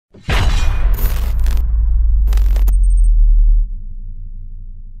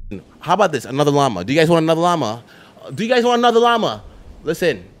How about this? Another llama. Do you guys want another llama? Do you guys want another llama?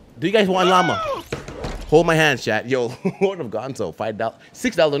 Listen. Do you guys want llama? Hold my hands, chat. Yo, Lord of Gonzo, $5,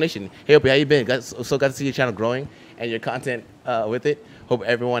 $6 donation. Hey, Opie, how you been? So glad to see your channel growing and your content with it. Hope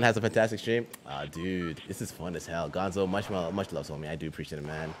everyone has a fantastic stream. Dude, this is fun as hell. Gonzo, much love, homie. I do appreciate it,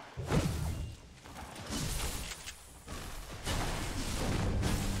 man.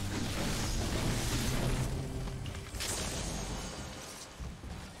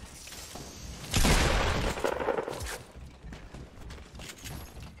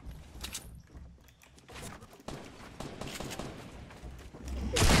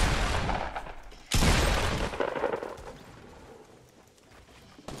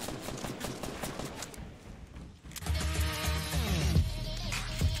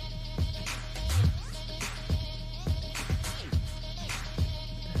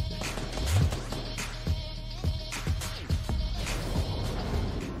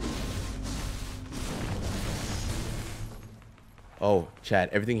 Oh,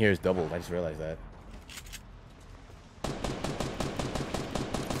 chat, everything here is doubled. I just realized that.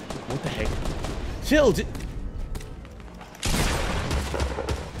 What the heck? Chill.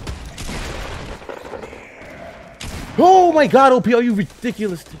 Oh my god, OP, are you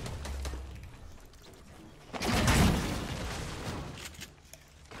ridiculous? I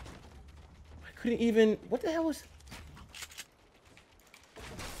couldn't even. What the hell was.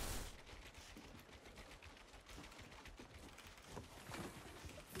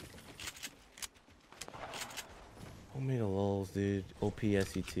 Omega lols, dude.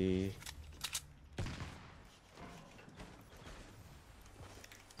 OPscT.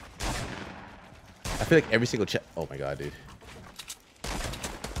 I feel like every single chest. Oh my god, dude.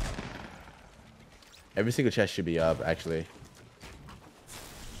 Every single chest should be up, actually.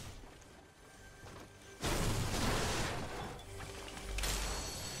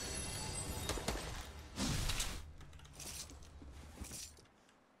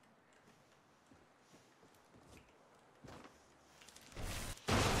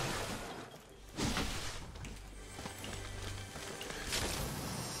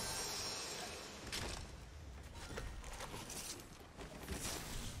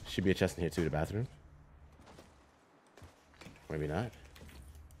 Should be a chest in here too, the bathroom. Maybe not.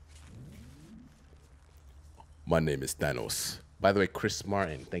 My name is Thanos. By the way, Chris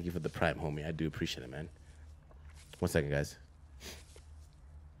Martin, thank you for the prime, homie. I do appreciate it, man. 1 second, guys.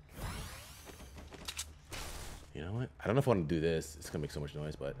 You know what? I don't know if I want to do this. It's gonna make so much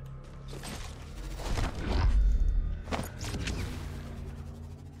noise, but.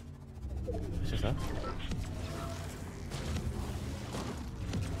 It's just up.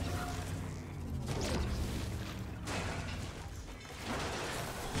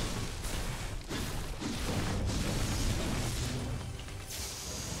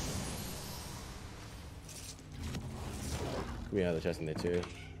 We have the chest in there too.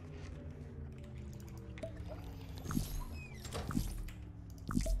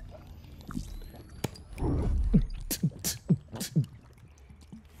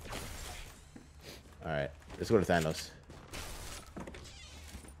 All right, let's go to Thanos.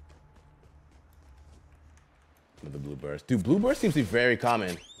 Another blue burst. Dude, blue burst seems to be very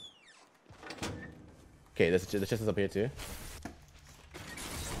common. Okay, the chest is up here too.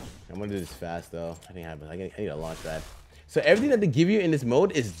 I'm gonna do this fast though. I think I need a launch pad. So everything that they give you in this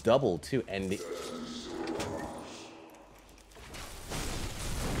mode is double too, and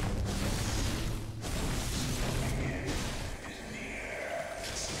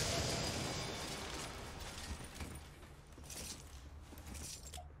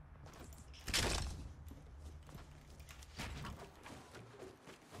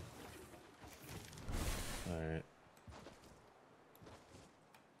Alright.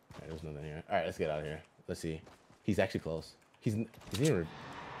 There's nothing here. Alright, let's get out of here. Let's see. He's actually close. He's even.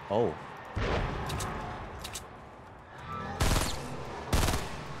 Oh.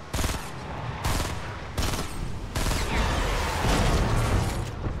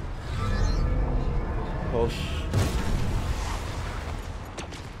 Oh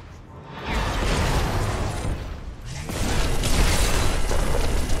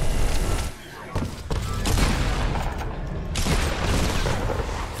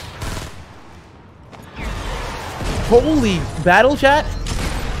Holy battle, chat.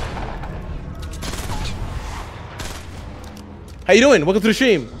 How you doing? Welcome to the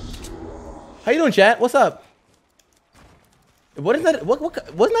stream. How you doing, chat? What's up? What is that? What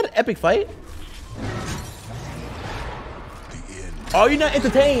wasn't that an epic fight? Oh, you're not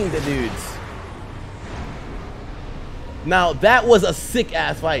entertained, dudes. Now that was a sick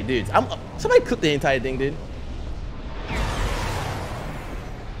ass fight, dudes. Somebody clip the entire thing, dude.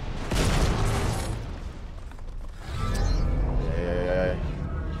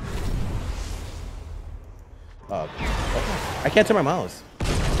 can't turn my mouse.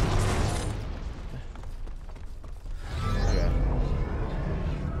 Okay.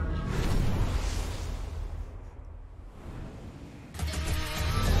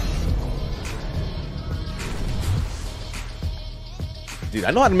 Dude,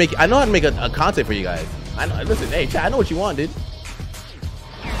 I know how to make a content for you guys. I know. Listen, hey, chat, I know what you want, dude.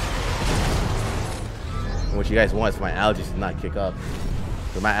 And what you guys want is for my allergies to not kick up.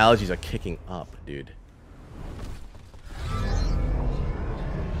 Because my allergies are kicking up, dude.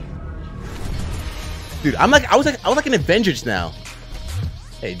 Dude, I was like an Avenger just now.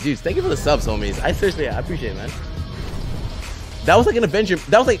 Hey, dudes, thank you for the subs, homies. I appreciate it, man. That was like an Avenger.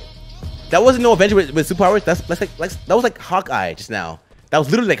 That wasn't no Avenger with superpowers. That was like Hawkeye just now. That was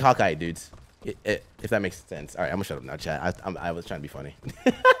literally like Hawkeye, dudes. If that makes sense. All right, I'm gonna shut up now, chat. I was trying to be funny.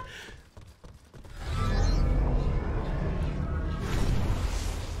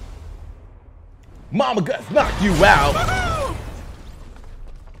 Mama Gus knock you out.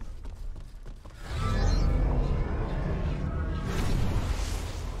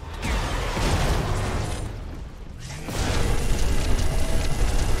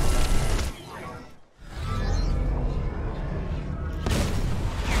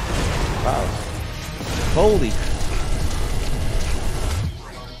 Wow. Holy.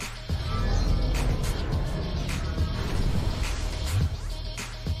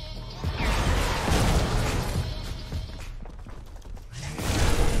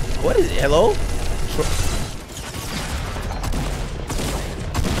 What is it? Hello?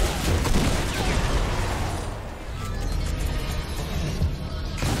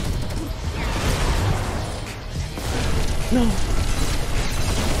 No.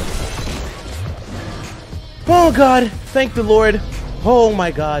 Oh God, thank the Lord. Oh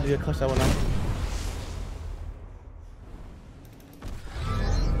my God, you clutch that one up.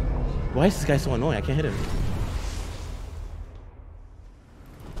 Why is this guy so annoying? I can't hit him.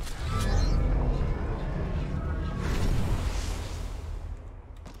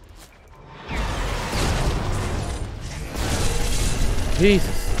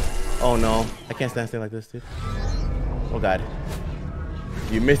 Jesus. Oh no, I can't stand still like this, dude. Oh God.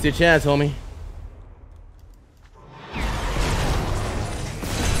 You missed your chance, homie.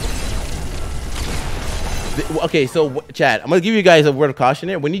 Okay, so Chad, I'm gonna give you guys a word of caution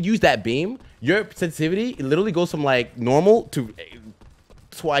here. When you use that beam, your sensitivity, it literally goes from like normal to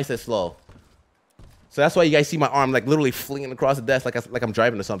twice as slow. So that's why you guys see my arm like literally flinging across the desk like I'm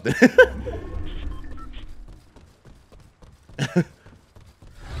driving or something.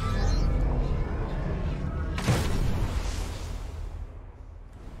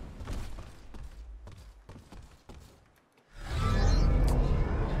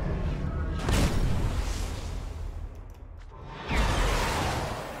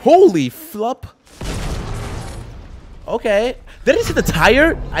 Holy flop. Okay. Did I just hit the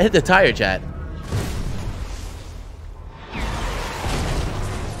tire? I hit the tire, chat.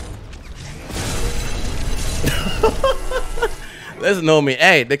 Listen, know me.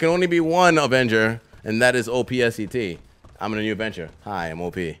 Hey, there can only be one Avenger, and that is OPscT. I'm in a new adventure. Hi, I'm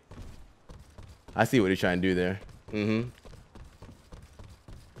OP. I see what you're trying to do there. Mm-hmm.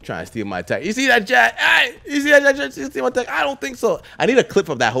 Trying to steal my tech. You see that, chat? Hey, you see that, chat? You see my tech? I don't think so. I need a clip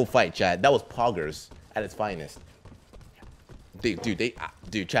of that whole fight, chat. That was poggers at its finest.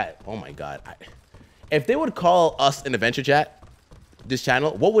 Dude, chat. Oh my God. If they would call us an adventure chat, this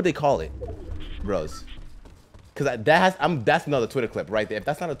channel, what would they call it, bros? Because that's another Twitter clip right there. If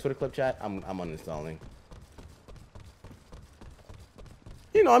that's not a Twitter clip, chat, I'm uninstalling.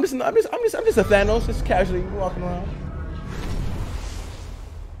 You know, I'm just a Thanos, just casually walking around.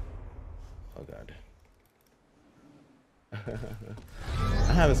 Oh God.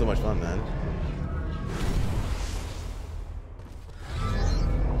 I'm having so much fun, man.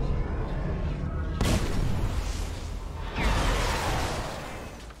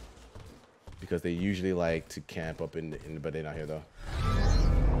 Because they usually like to camp up in the but they're not here though.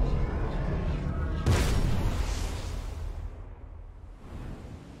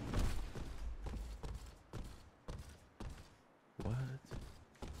 What?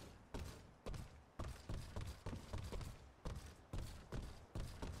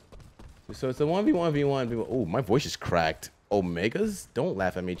 So it's a 1v1v1. Oh, my voice is cracked. Omegas? Don't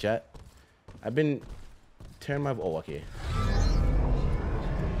laugh at me, chat. I've been tearing my... Oh, okay.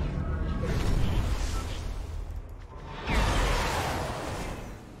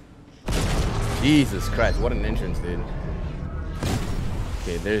 Jesus Christ, what an entrance, dude.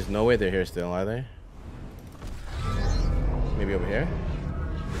 Okay, there's no way they're here still, are they? Maybe over here?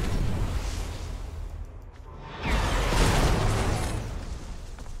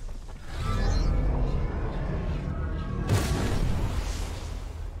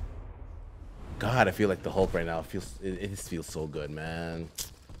 God, I feel like the Hulk right now. It just feels so good, man.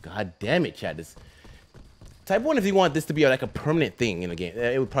 God damn it, Chad. This type 1, if you want this to be like a permanent thing in a game,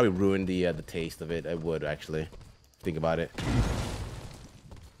 it would probably ruin the taste of it. It would actually. Think about it.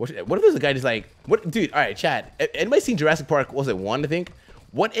 What if there's a guy just like, what, dude? All right, Chad. Anybody seen Jurassic Park? What was it 1? I think.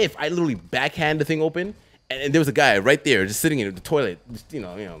 What if I literally backhand the thing open, and there was a guy right there just sitting in the toilet, just, you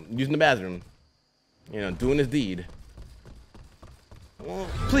know, using the bathroom, doing his deed.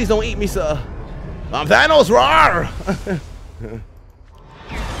 Please don't eat me, sir. I'm Thanos, roar!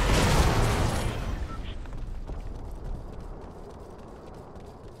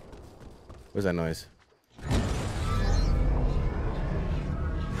 What's that noise?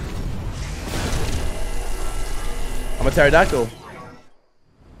 I'm a pterodactyl.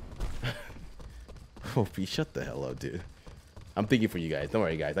 Oh, shut the hell up, dude. I'm thinking for you guys. Don't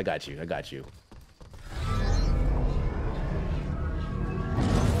worry, guys. I got you. I got you.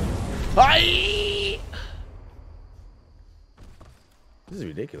 Hi! This is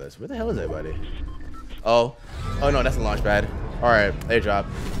ridiculous. Where the hell is everybody? Oh. Oh, no, that's a launch pad. All right, airdrop.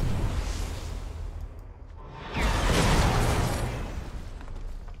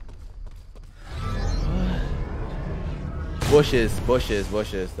 Bushes, bushes,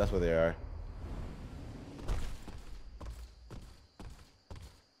 bushes. That's what they are.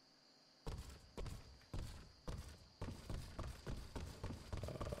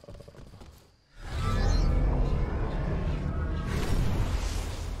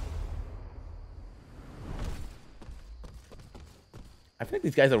 I feel like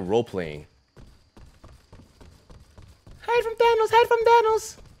these guys are role playing. Hide from Thanos! Hide from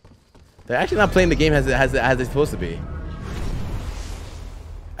Thanos! They're actually not playing the game as they're supposed to be.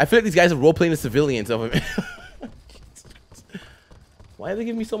 I feel like these guys are role playing the civilians of him. Why are they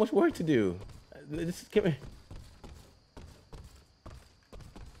giving me so much work to do? Just give me.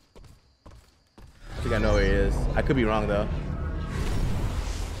 I think I know where he is. I could be wrong though.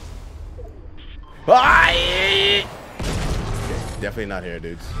 Okay, definitely not here,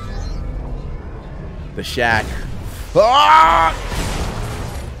 dudes. The shack. Ah!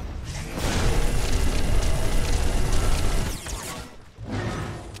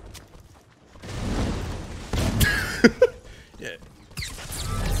 Yeah.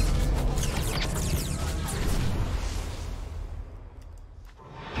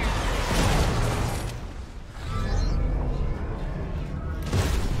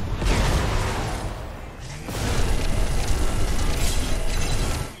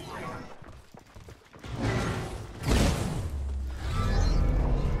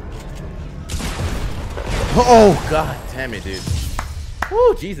 Oh god damn it, dude.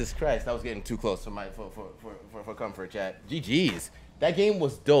 Woo, Jesus Christ, that was getting too close for comfort, chat. GG's. That game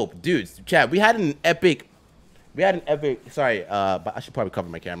was dope. Dudes, chat, we had an epic, sorry, but I should probably cover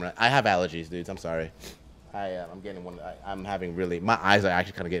my camera. I have allergies, dudes, I'm sorry. I'm getting one, I'm having really, my eyes are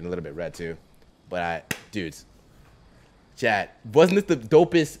actually kind of getting a little bit red too. But dudes, chat, wasn't this the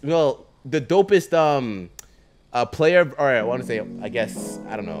dopest, well, the dopest player, or I want to say, I guess,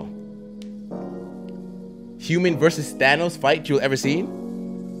 I don't know, human versus Thanos fight you'll ever seen?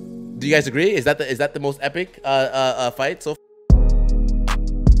 Do you guys agree? Is that the most epic fight so far?